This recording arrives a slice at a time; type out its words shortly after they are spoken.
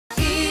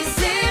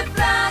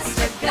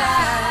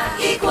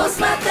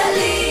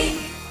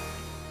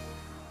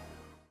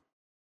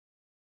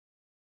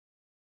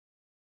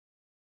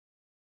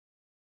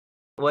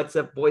What's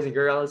up, boys and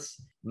girls?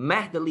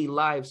 MathDali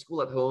Live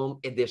School at Home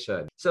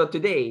edition. So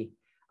today,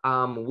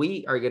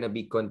 we are going to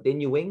be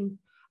continuing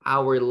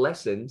our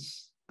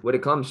lessons when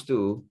it comes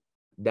to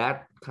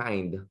that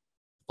kind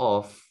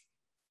of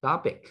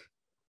topic.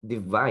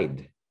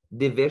 Divide,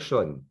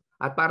 division.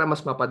 At para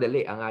mas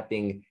mapadali ang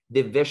ating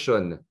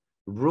division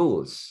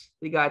rules,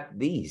 we got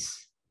these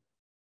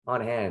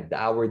on hand,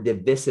 our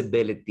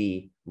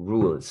divisibility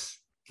rules.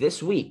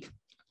 This week,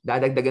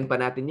 dadagdagan pa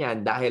natin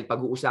yan dahil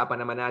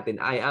pag-uusapan naman natin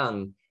ay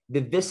ang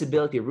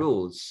divisibility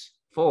rules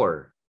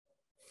for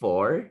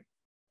 4,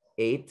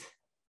 8,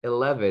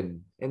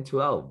 11, and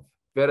 12.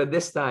 Pero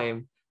this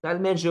time, dahil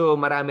medyo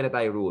marami na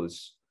tayo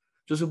rules,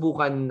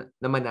 susubukan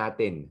naman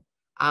natin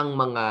ang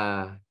mga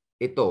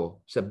ito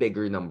sa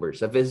bigger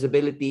numbers. Sa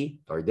visibility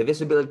or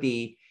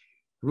divisibility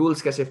rules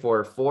kasi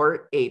for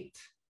 4,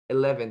 8,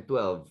 11,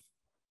 12,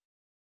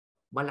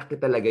 malaki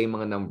talaga yung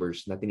mga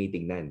numbers na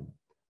tinitingnan.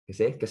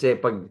 Kasi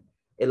pag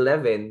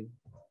 11,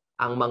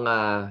 ang mga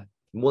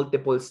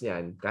multiples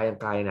niyan,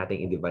 kayang-kaya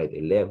nating i-divide.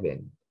 11,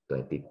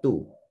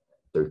 22,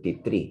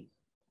 33,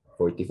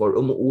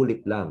 44.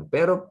 Umuulit lang.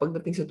 Pero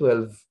pagdating sa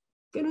 12,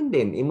 ganun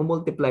din.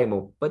 I-multiply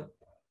mo. But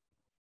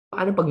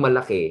paano pag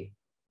malaki?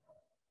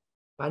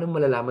 Paano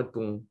malalaman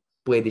kung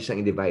pwede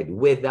siyang i-divide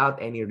without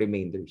any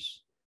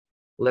remainders?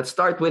 Let's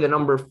start with the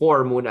number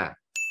 4 muna.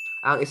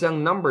 Ang isang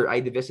number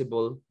ay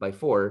divisible by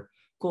 4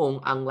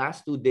 kung ang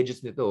last 2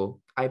 digits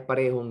nito ay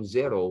parehong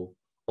 0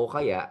 o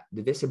kaya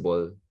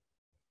divisible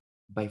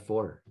by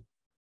 4.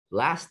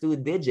 Last 2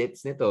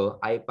 digits nito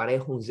ay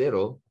parehong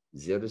 0,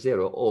 0,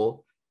 0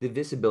 o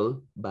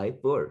divisible by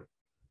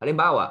 4.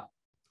 Halimbawa,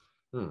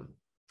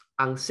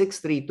 ang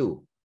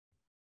 632,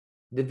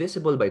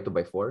 divisible by 2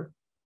 by 4.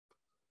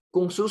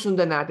 Kung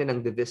susundan natin ang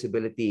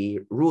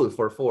divisibility rule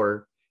for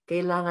 4,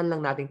 kailangan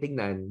lang nating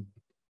tignan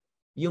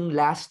yung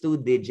last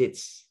 2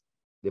 digits.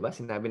 Diba?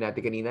 Sinabi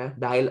natin kanina,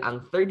 dahil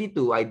ang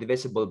 32 ay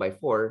divisible by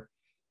 4,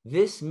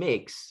 this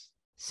makes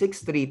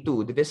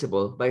 632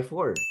 divisible by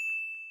 4.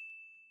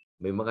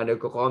 May mga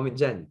nagko-comment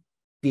dyan.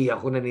 Di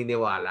ako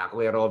naniniwala,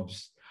 Kuya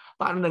Robs.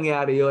 Paano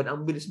nangyari yon?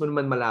 Ang bilis mo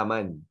naman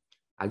malaman.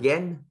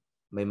 Again,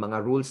 may mga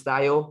rules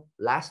tayo.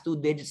 Last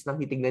 2 digits na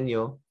titignan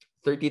nyo,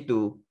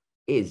 32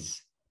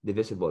 is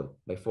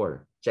divisible by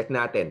 4. Check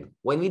natin.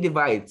 When we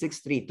divide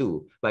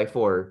 632 by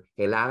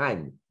 4,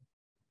 kailangan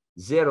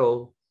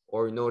 0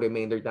 or no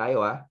remainder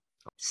tayo.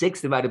 6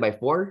 divided by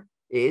 4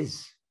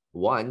 is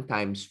 1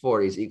 times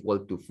 4 is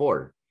equal to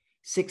 4.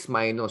 6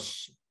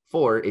 minus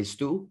 4 is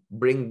 2.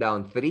 Bring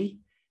down 3.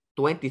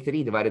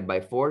 23 divided by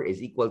 4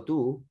 is equal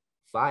to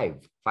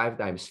 5. 5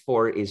 times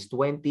 4 is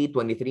 20.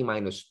 23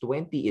 minus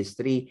 20 is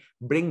 3.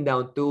 Bring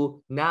down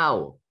 2.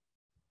 Now,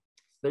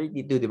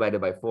 32 divided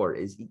by 4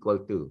 is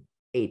equal to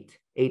 8.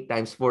 8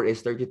 times 4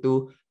 is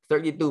 32.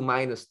 32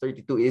 minus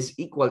 32 is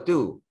equal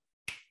to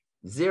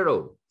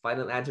 0.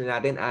 Final answer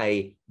natin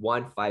ay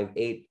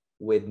 158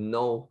 with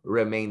no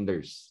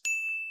remainders.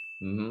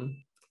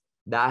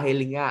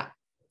 Dahil nga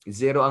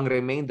 0 ang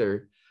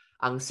remainder,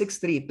 ang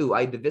 632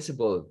 ay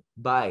divisible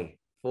by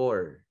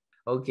 4.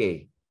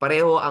 Okay.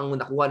 Pareho ang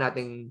nakuha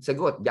nating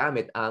sagot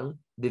gamit ang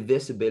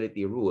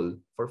divisibility rule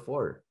for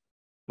 4.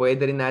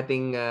 Pwede rin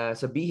nating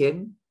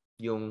sabihin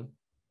yung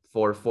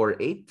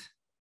 448.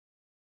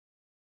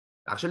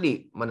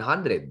 Actually,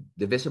 100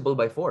 divisible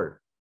by 4.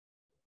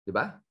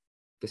 Diba?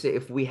 Kasi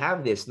if we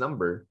have this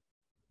number,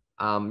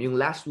 yung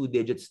last 2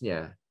 digits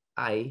niya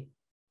ay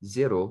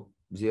 0,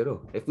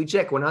 0. If we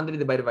check, 100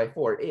 divided by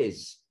 4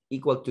 is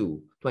equal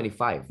to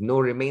 25.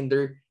 No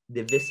remainder,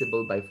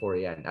 divisible by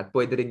 4 yan. At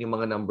pwede rin yung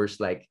mga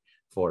numbers like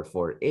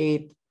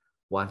 448,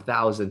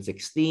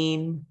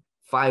 1016,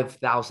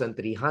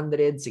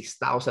 5,300,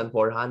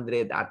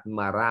 6,400, at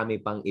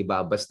marami pang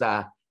iba.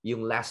 Basta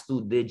yung last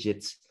 2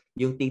 digits,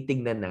 yung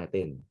titignan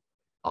natin.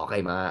 Okay,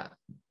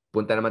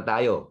 punta naman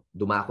tayo.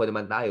 Dumako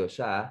naman tayo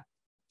sa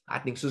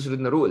ating susunod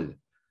na rule.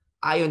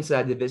 Ayon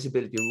sa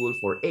divisibility rule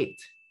for 8,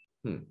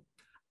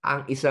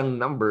 ang isang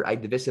number ay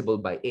divisible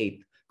by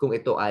 8 kung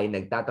ito ay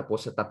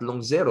nagtatapos sa 3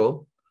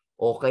 0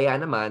 o kaya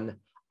naman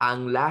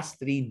ang last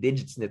 3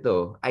 digits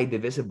nito ay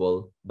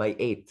divisible by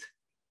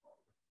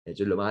 8.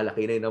 Medyo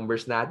lumalaki na yung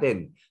numbers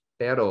natin,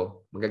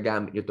 pero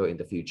magagamit nyo to in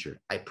the future.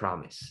 I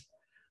promise.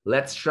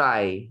 Let's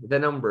try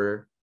the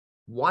number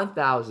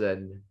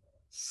 1,720.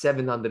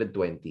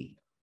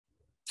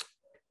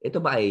 Ito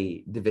ba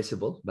ay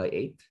divisible by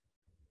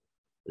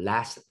 8?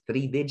 Last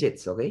 3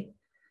 digits, okay?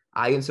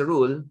 Ayon sa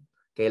rule,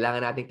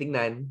 kailangan nating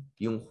tingnan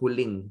yung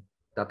huling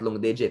 3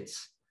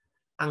 digits.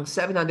 Ang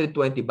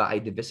 720 ba ay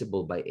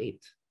divisible by 8?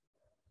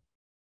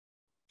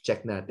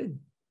 Check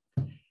natin.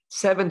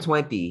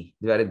 720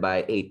 divided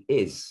by 8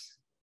 is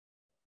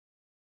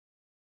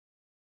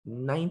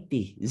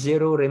 90.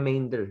 0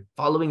 remainder.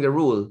 Following the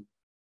rule,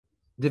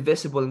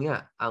 divisible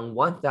nga ang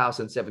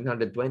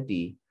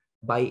 1,720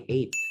 by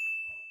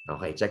 8.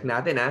 Okay, check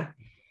natin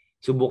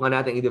Subukan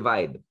natin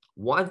i-divide.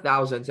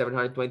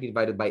 1,720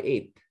 divided by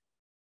 8.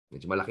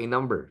 Medyo malaking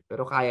number,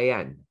 pero kaya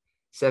yan.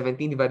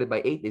 17 divided by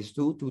 8 is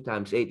 2. 2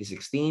 times 8 is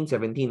 16.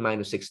 17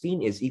 minus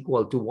 16 is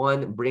equal to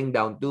 1. Bring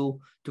down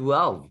 2.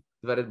 12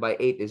 divided by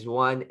 8 is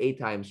 1.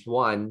 8 times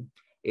 1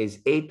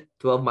 is 8.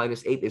 12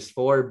 minus 8 is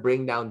 4.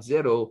 Bring down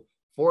 0.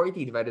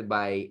 40 divided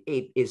by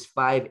 8 is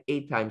 5.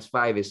 8 times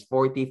 5 is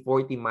 40.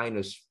 40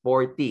 minus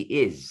 40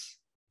 is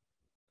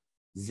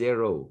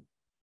 0.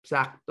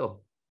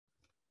 Sakto.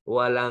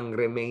 Walang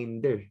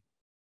remainder.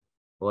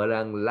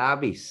 Walang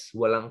labis.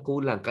 Walang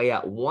kulang.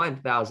 Kaya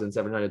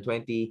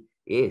 1,720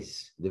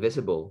 is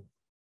divisible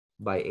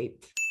by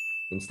 8.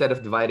 Instead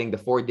of dividing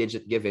the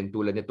 4-digit given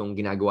tulad nitong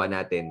ginagawa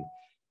natin,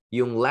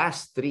 yung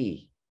last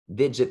 3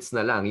 digits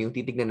na lang yung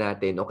titignan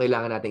natin o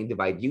kailangan natin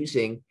i-divide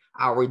using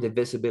our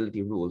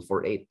divisibility rule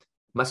for 8.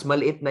 Mas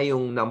maliit na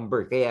yung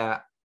number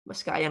kaya mas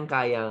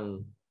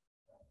kayang-kayang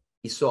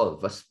i-solve,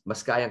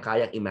 mas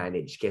kayang-kayang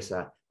i-manage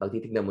kesa pag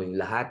titignan mo yung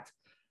lahat,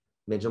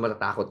 medyo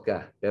matatakot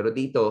ka. Pero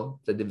dito,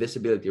 sa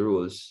divisibility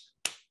rules,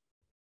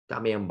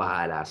 kami ang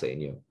bahala sa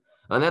inyo.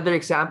 Another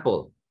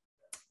example,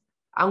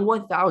 ang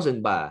 1,000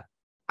 ba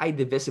ay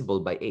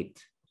divisible by 8?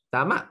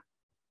 Tama.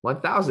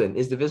 1,000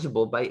 is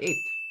divisible by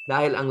 8.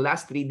 Dahil ang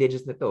last 3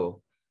 digits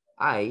nito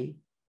ay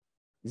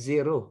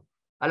 0.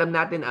 Alam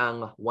natin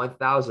ang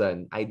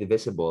 1,000 ay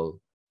divisible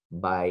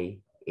by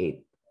 8.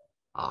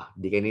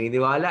 Di kayo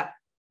naniniwala.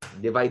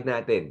 Divide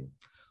natin.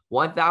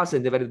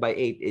 1,000 divided by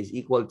 8 is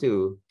equal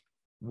to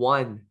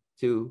 1,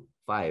 2,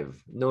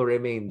 5. No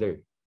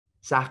remainder.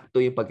 Sakto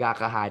yung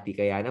pagkakahati.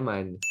 Kaya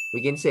naman, we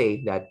can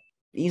say that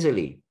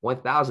easily,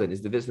 1,000 is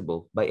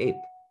divisible by 8.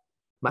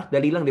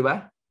 MathDali lang, di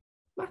ba?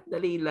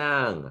 MathDali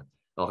lang.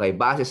 Okay,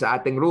 base sa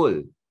ating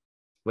rule,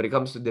 when it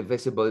comes to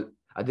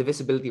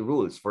divisibility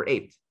rules for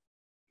 8,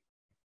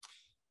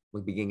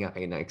 magbigay nga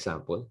kayo ng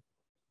example.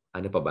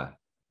 Ano pa ba?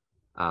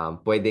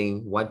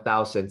 Pwedeng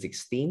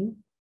 1,016,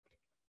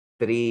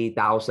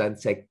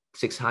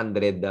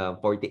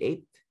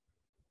 3,648,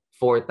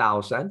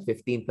 4,000,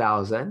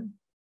 15,000,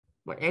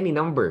 or any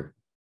number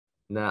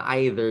na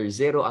either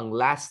 0 ang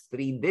last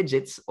 3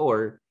 digits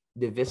or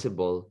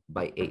divisible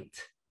by 8.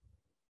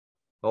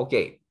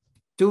 Okay,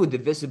 2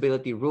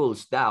 divisibility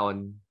rules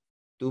down,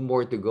 2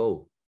 more to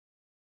go.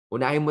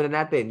 Unahin muna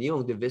natin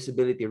yung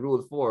divisibility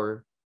rule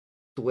for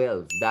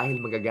 12 dahil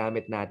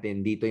magagamit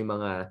natin dito yung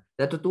mga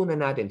natutunan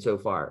natin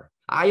so far.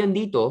 Ayon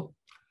dito,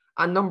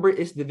 a number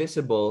is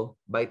divisible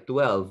by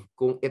 12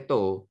 kung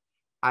ito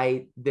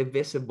ay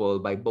divisible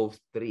by both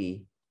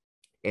 3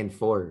 and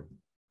 4.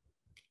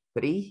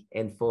 3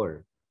 and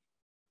 4.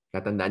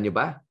 Natandaan nyo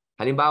ba?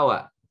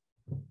 Halimbawa,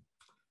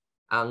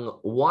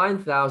 ang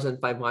 1,524.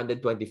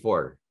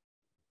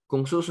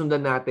 Kung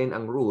susundan natin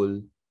ang rule,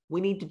 we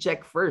need to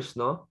check first,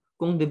 no?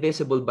 Kung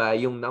divisible ba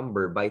yung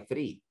number by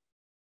 3.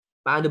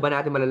 Paano ba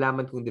natin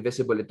malalaman kung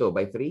divisible ito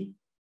by 3?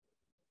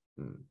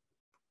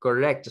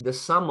 Correct. The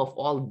sum of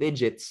all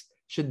digits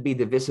should be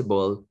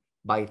divisible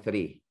by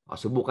 3.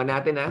 Subukan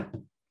natin, ha?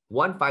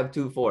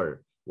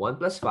 1,524. 1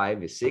 plus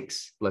 5 is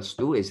 6, plus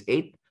 2 is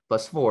 8,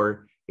 plus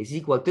 4 is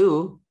equal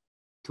to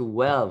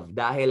 12.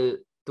 Dahil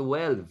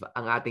 12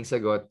 ang ating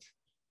sagot,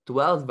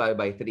 12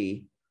 by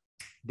 3,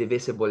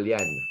 divisible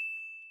yan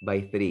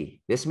by 3.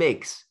 This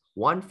makes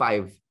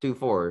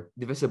 1,524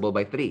 divisible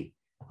by 3.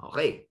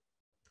 Okay.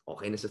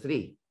 Okay na sa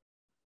 3.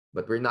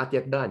 But we're not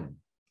yet done.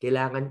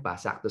 Kailangan pa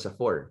sakto sa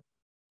 4.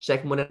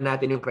 Check muna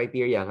natin yung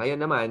criteria.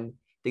 Ngayon naman,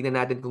 tingnan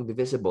natin kung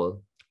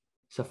divisible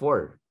sa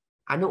 4.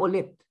 Ano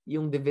ulit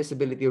yung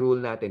divisibility rule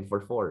natin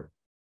for 4?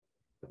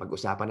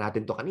 Napag-usapan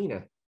natin to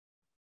kanina.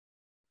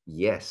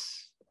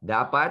 Yes.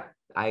 Dapat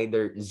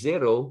either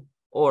 0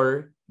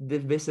 or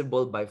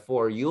divisible by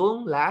 4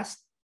 yung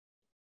last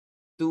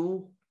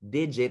 2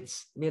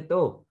 digits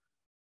nito.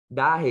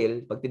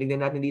 Dahil, pag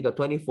tinignan natin dito,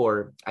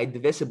 24 ay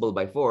divisible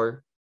by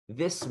 4,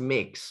 this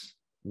makes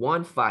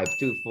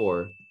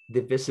 1,524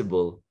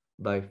 divisible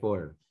by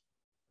 4.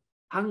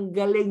 Ang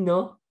galing,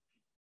 no?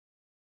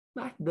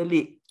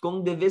 MathDali.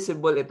 Kung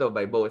divisible ito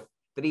by both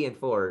 3 and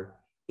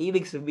 4,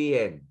 ibig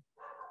sabihin,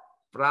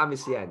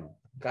 promise yan,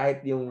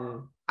 kahit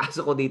yung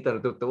aso ko dito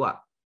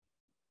natutuwa.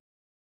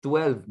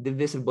 12,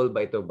 divisible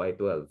by ito by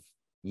 12.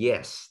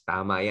 Yes,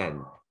 tama yan.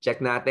 Check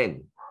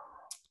natin.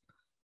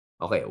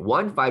 Okay,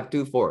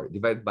 1,524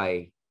 divided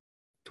by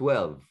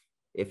 12.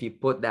 If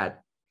you put that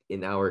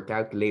in our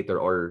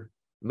calculator or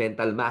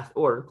mental math,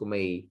 or kung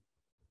may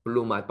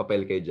pluma at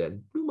papel kayo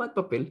dyan, pluma at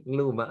papel,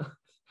 luma.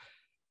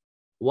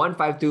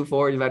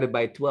 1,524 divided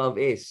by 12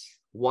 is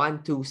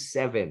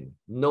 127.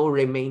 No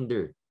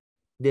remainder.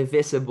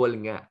 Divisible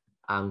nga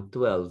ang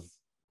 12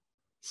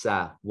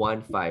 sa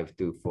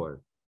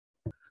 1,524.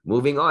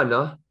 Moving on,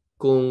 no?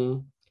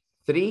 Kung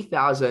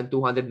 3,297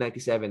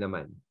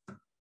 naman,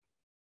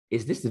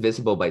 is this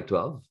divisible by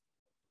 12?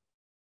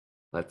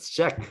 Let's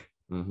check.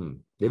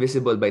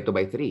 Divisible by 2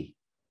 by 3.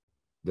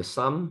 The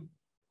sum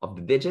of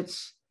the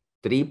digits,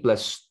 3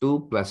 plus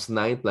 2 plus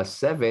 9 plus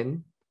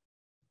 7,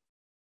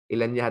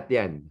 ilan lahat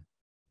yan?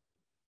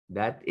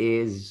 That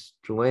is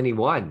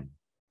 21.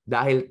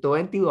 Dahil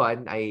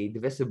 21 ay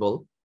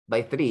divisible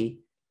by 3,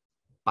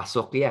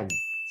 pasok yan.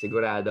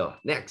 Sigurado.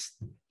 Next,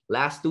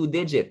 last 2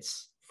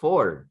 digits,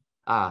 4.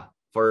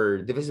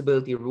 For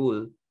divisibility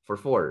rule for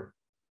 4,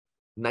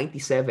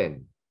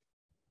 97.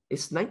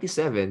 Is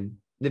 97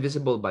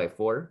 divisible by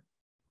 4?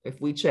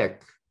 If we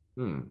check,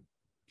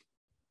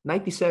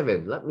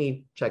 97, let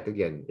me check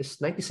again.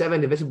 Is 97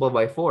 divisible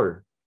by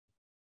 4?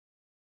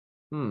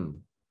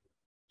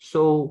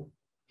 So,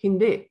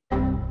 hindi.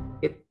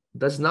 It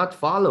does not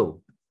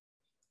follow.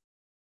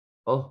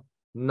 Oh,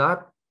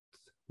 not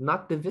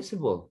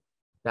divisible.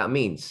 That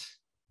means,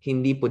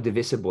 hindi po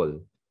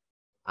divisible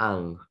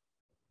ang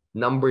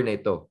number na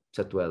ito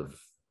sa 12.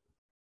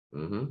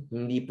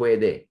 Hindi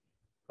pwede.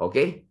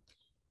 Okay?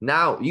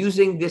 Now,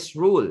 using this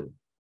rule,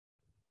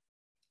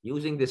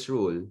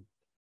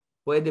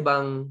 pwede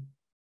bang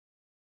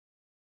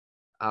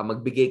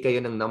magbigay kayo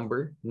ng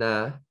number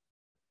na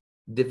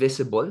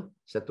divisible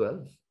sa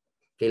 12?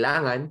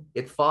 Kailangan,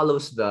 it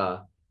follows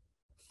the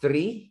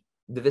 3,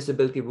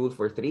 divisibility rule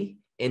for 3,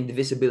 and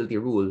divisibility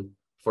rule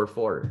for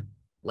 4.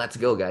 Let's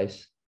go,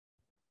 guys.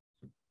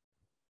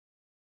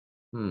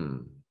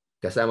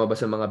 Kasama ba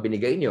sa mga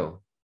binigay nyo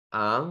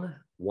ang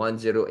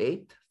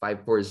 108,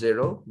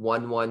 540,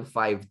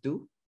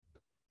 1152,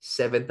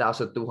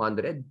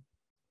 7,200?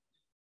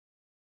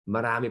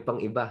 Marami pang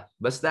iba.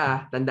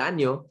 Basta, tandaan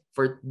nyo,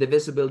 for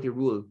divisibility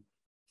rule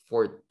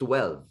for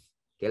 12,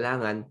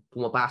 kailangan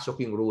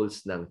pumapasok yung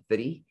rules ng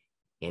 3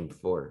 and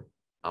 4.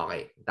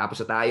 Okay,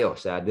 tapos na tayo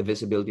sa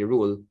divisibility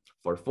rule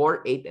for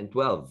 4, 8, and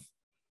 12.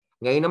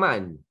 Ngayon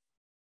naman,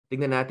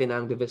 tignan natin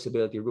ang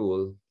divisibility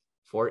rule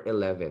for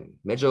 11.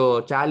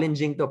 Medyo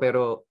challenging to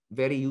pero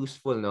very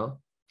useful,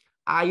 no?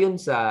 Ayon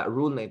sa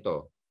rule na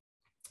ito,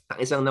 ang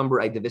isang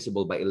number ay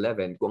divisible by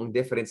 11 kung ang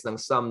difference ng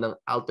sum ng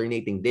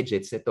alternating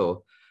digits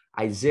nito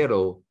ay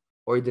 0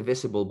 or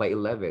divisible by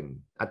 11.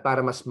 At para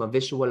mas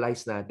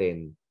ma-visualize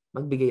natin,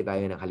 magbigay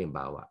tayo ng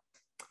halimbawa.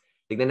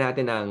 Tignan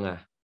natin ang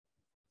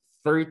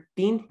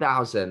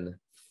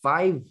 13,574.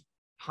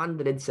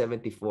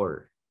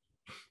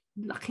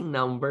 Laking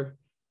number.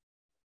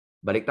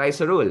 Balik tayo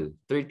sa rule.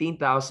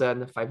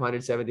 13,574.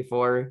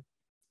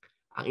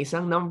 Ang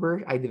isang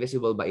number ay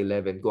divisible by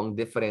 11 kung ang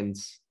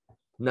difference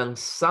ng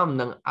sum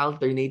ng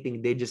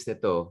alternating digits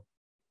nito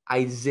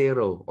ay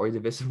 0 or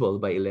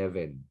divisible by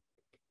 11.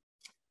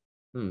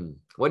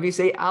 When we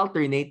say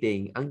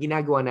alternating, ang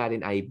ginagawa natin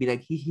ay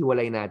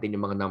pinaghihiwalay natin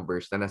yung mga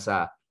numbers na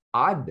nasa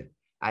odd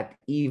at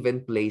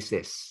even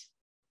places.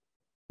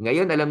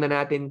 Ngayon, alam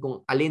na natin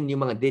kung alin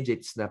yung mga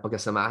digits na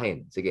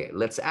pagkasamahin. Sige,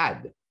 let's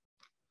add.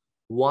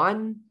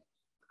 1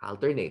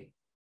 alternate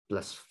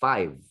plus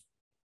 5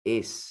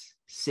 is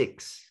 6.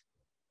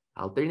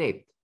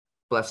 Alternate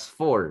plus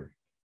 4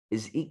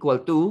 is equal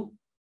to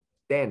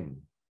 10.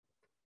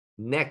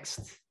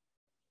 Next,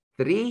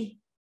 3,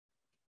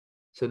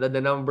 sunod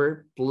na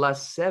number,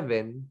 plus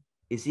 7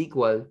 is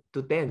equal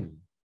to 10.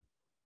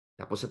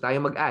 Tapos na tayo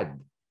mag-add.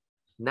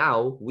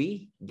 Now,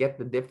 we get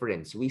the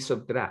difference. We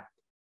subtract.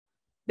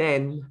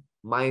 10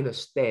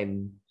 minus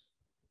 10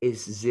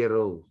 is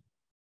 0.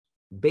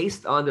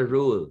 Based on the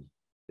rule,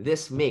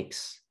 this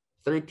makes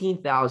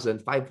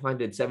 13,574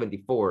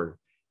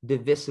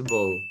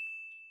 divisible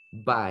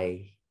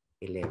by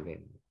 11.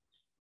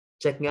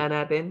 Check nga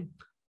natin.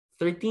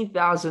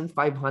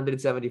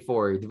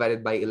 13,574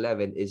 divided by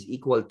 11 is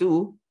equal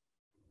to,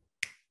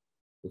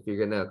 if you're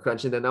gonna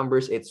crunch in the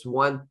numbers, it's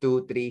 1,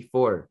 2, 3,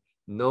 4.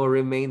 No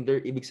remainder.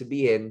 Ibig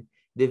sabihin,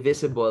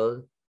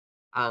 divisible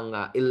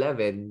ang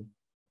 11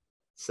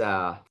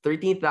 sa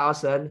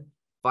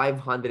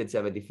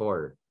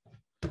 13,574.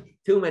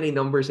 Too many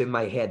numbers in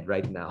my head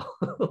right now.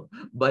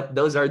 But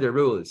those are the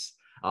rules.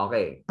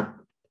 Okay.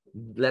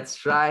 Let's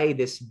try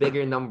this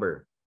bigger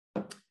number.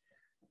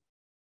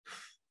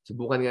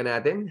 Subukan nga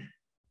natin.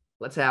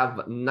 Let's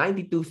have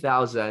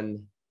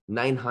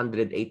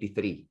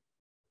 92,983.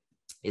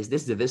 Is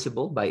this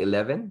divisible by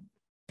 11?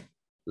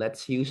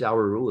 Let's use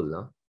our rule.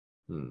 No?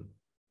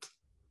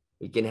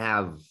 We can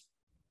have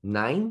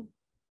 9.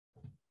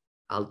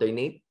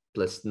 Alternate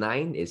plus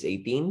 9 is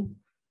 18.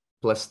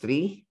 Plus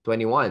 3,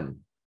 21.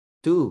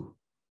 2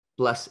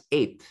 plus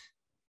 8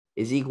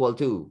 is equal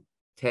to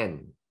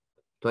 10.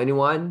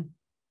 21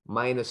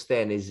 minus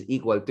 10 is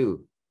equal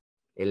to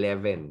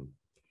 11.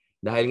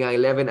 Dahil nga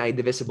 11 ay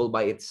divisible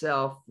by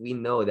itself, we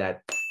know that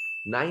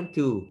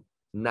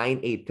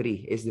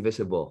 92,983 is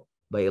divisible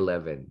by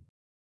 11.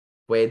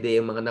 Pwede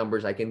yung mga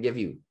numbers I can give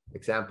you.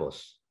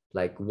 Examples.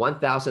 Like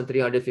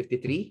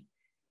 1,353,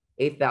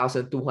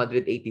 8,283,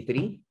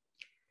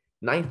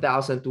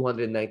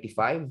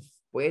 9,295.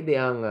 Pwede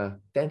ang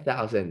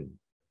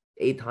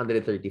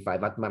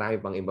 10,835 at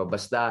marami pang iba.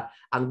 Basta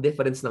ang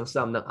difference ng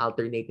sum ng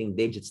alternating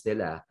digits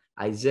nila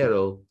ay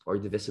 0 or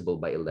divisible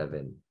by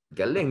 11.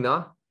 Galing,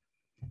 no?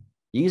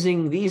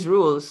 Using these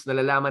rules,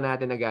 nalalaman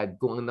natin agad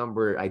kung ang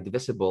number ay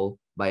divisible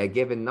by a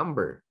given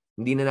number.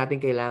 Hindi na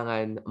natin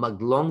kailangan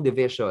mag-long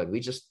division.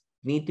 We just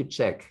need to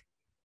check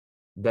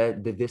the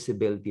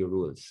divisibility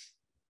rules.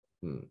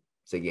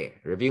 Sige,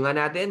 review nga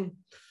natin.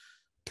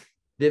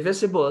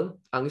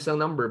 Divisible ang isang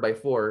number by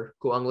 4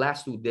 kung ang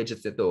last 2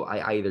 digits nito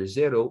ay either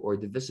 0 or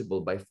divisible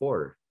by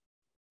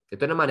 4.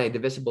 Ito naman ay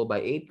divisible by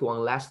 8 kung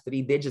ang last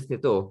 3 digits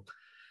nito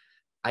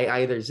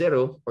ay either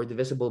 0 or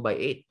divisible by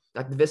 8.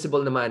 At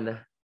divisible naman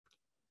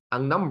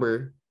ang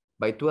number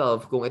by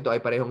 12 kung ito ay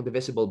parehong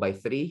divisible by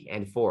 3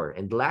 and 4.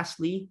 And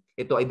lastly,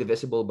 ito ay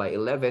divisible by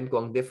 11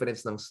 kung ang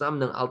difference ng sum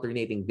ng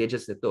alternating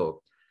digits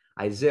nito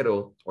ay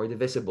 0 or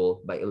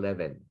divisible by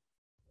 11.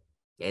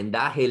 And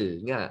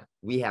dahil nga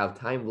we have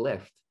time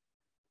left,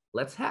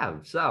 let's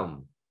have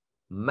some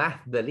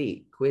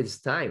MathDali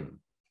quiz time.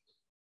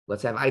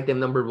 Let's have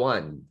item number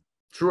 1.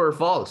 True or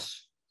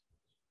false?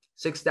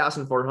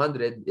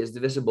 6,400 is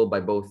divisible by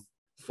both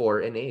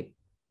 4 and 8.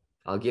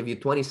 I'll give you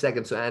 20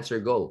 seconds to answer.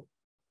 Go.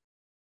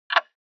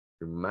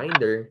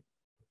 Reminder,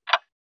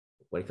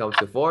 when it comes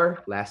to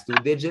 4, last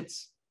 2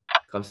 digits.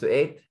 Comes to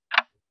 8,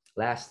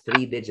 last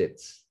 3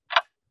 digits.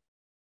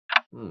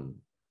 Come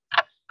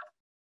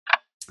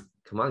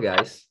on,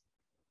 guys.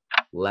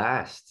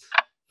 Last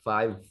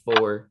 5,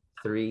 4,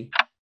 3,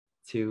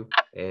 2,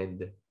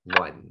 and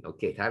 1.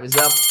 Okay, time is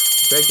up.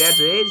 Correct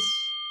answer is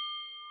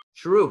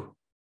true.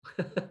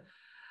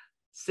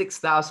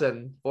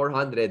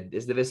 6,400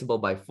 is divisible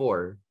by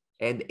 4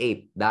 and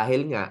 8.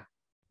 Dahil nga,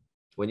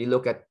 when you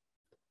look at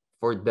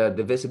for the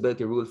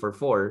divisibility rule for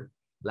 4,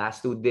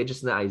 last 2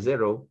 digits na ay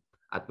 0.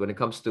 At when it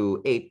comes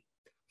to 8,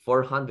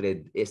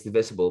 400 is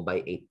divisible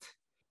by 8.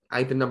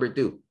 Item number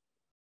 2.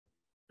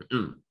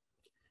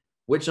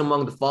 Which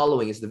among the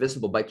following is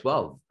divisible by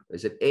 12?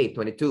 Is it A,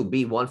 22,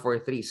 B,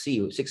 143,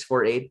 C,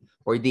 648,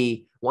 or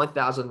D,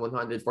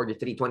 1,143?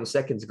 20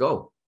 seconds,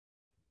 go.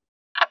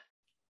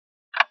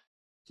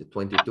 Is it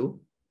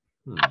 22?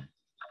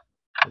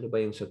 Ano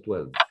ba yung sa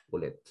 12?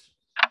 Ulit.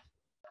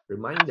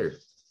 Reminder.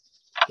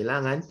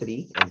 Kailangan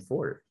 3 and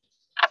 4.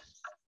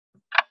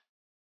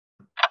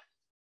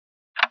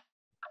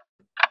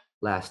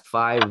 Last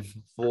 5,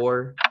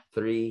 4,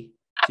 3,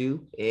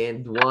 2,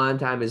 and 1.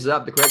 Time is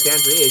up. The correct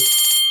answer is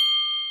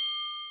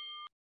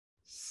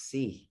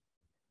C.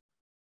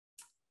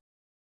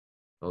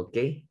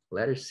 Okay,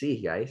 letter C,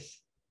 guys.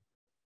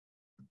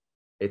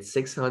 It's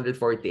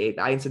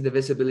 648. Ayon sa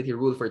divisibility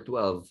rule for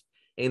 12,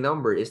 a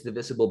number is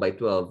divisible by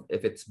 12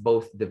 if it's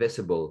both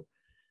divisible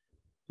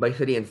by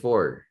 3 and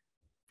 4.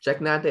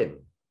 Check natin.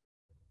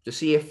 To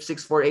see if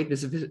 648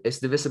 is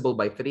divisible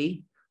by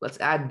 3, let's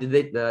add the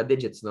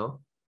digits,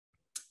 no?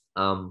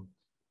 6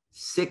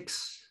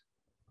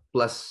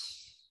 plus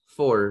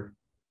 4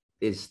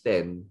 is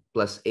 10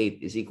 plus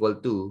 8 is equal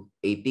to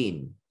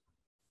 18.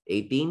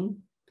 18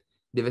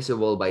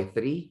 divisible by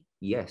 3?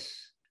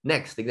 Yes.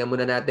 Next, tingnan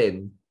muna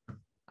natin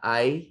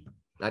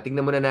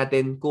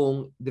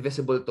kung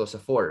divisible to sa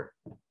 4.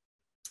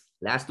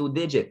 Last 2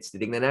 digits,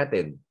 titingnan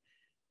natin.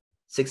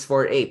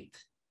 648,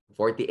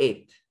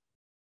 48.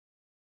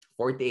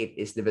 48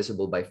 is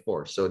divisible by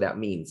 4. So that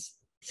means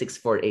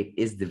 648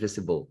 is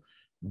divisible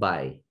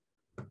by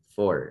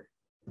 4.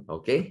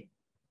 Okay?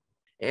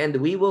 And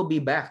we will be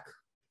back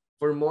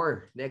for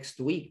more next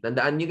week.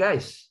 Tandaan nyo,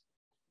 guys.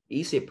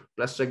 Isip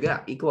plus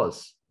tiyaga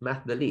equals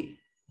MathDali.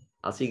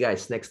 I'll see you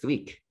guys next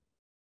week.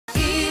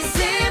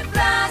 Isip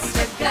plus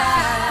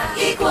tiyaga.